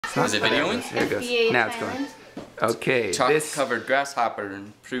Is it videoing? There it goes. FDA Now it's Thailand. going. Okay, Chocolate-covered grasshopper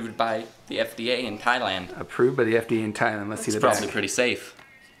and approved by the FDA in Thailand. approved by the FDA in Thailand. Let's see the It's probably back. pretty safe.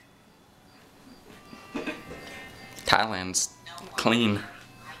 Thailand's clean.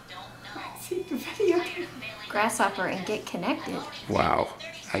 Grasshopper and get connected. Wow,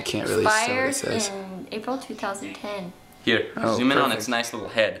 I can't really tell what it Expires says. in April 2010. Here, Oh, zoom in on perfect. its nice little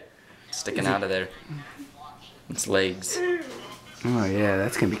head sticking out of there. Its legs. Oh yeah,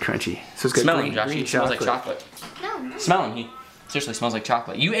 that's gonna be crunchy. So it's got Smell green, him, Joshie. green It smells like chocolate. No, Smell him. He seriously smells like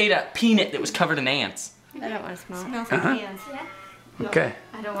chocolate. You ate a peanut that was covered in ants. I don't want to smell it. Smells like hands. Okay.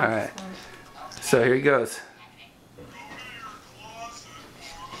 I don't All want right. to smell it. So here he goes.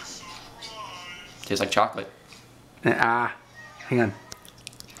 Tastes like chocolate. Ah, hang on.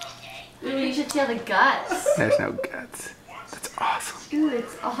 Ooh, you should feel the guts. There's no guts. That's awesome. Ooh,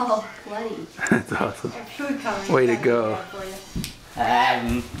 it's all bloody. That's awesome. Food coloring. Way to go.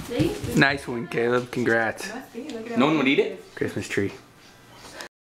 See? Nice one, Caleb. Congrats. Must be. Look at No one would eat it? Christmas tree.